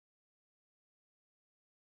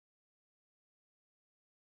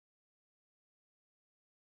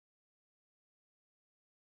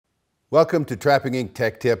Welcome to Trapping Inc.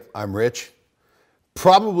 Tech Tip. I'm Rich.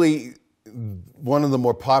 Probably one of the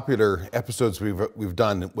more popular episodes we've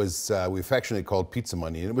done was we affectionately called Pizza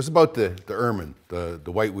Money, and it was about the ermine, the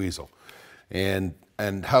white weasel, and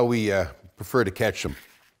how we prefer to catch them.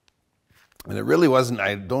 And it really wasn't,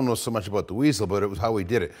 I don't know so much about the weasel, but it was how we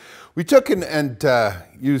did it. We took and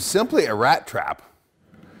used simply a rat trap,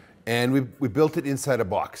 and we built it inside a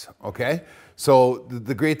box, okay? So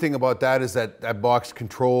the great thing about that is that that box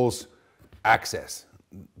controls access.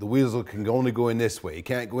 The weasel can only go in this way. He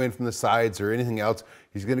can't go in from the sides or anything else.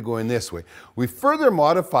 He's going to go in this way. We further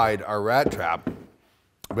modified our rat trap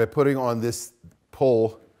by putting on this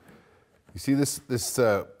pole. You see this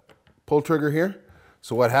pull trigger here?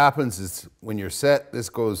 So what happens is when you're set, this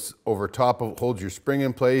goes over top of, holds your spring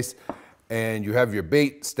in place, and you have your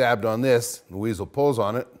bait stabbed on this. The weasel pulls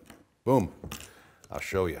on it. Boom. I'll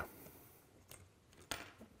show you.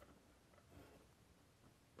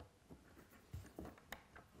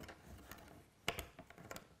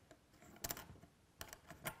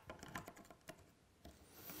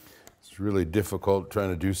 It's really difficult trying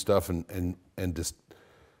to do stuff and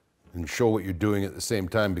show what you're doing at the same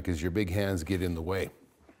time because your big hands get in the way.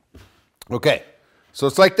 Okay, so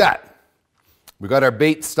it's like that. We got our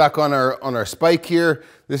bait stuck on our spike here.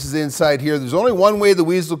 This is inside here. There's only one way the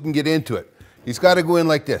weasel can get into it. He's got to go in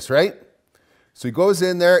like this, right? So he goes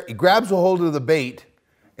in there, he grabs a hold of the bait,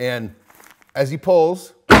 and as he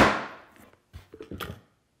pulls, there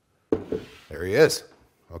he is,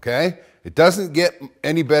 okay? It doesn't get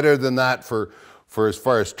any better than that for as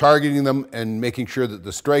far as targeting them and making sure that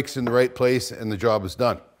the strike's in the right place and the job is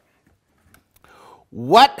done.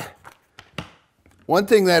 One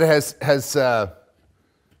thing that has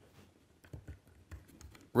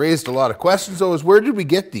raised a lot of questions though is where did we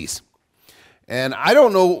get these? And I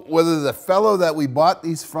don't know whether the fellow that we bought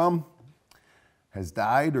these from has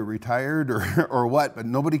died or retired or what, but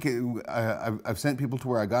nobody can, I've sent people to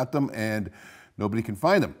where I got them and nobody can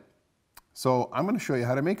find them. So I'm going to show you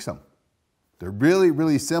how to make some. They're really,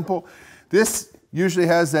 really simple. This usually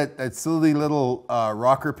has that silly little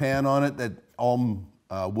rocker pan on it that all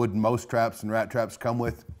wooden mouse traps and rat traps come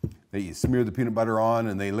with, that you smear the peanut butter on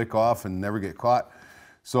and they lick off and never get caught.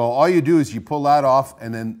 So all you do is you pull that off,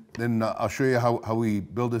 and then I'll show you how we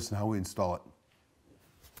build this and how we install it.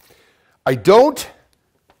 I don't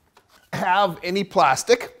have any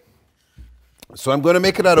plastic, so I'm going to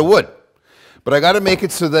make it out of wood. But I got to make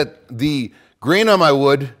it so that the grain on my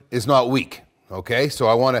wood is not weak. Okay, so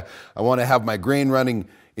I want to have my grain running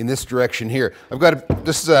in this direction here. I've got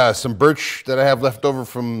this is some birch that I have left over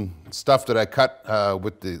from stuff that I cut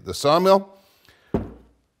with the sawmill.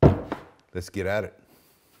 Let's get at it.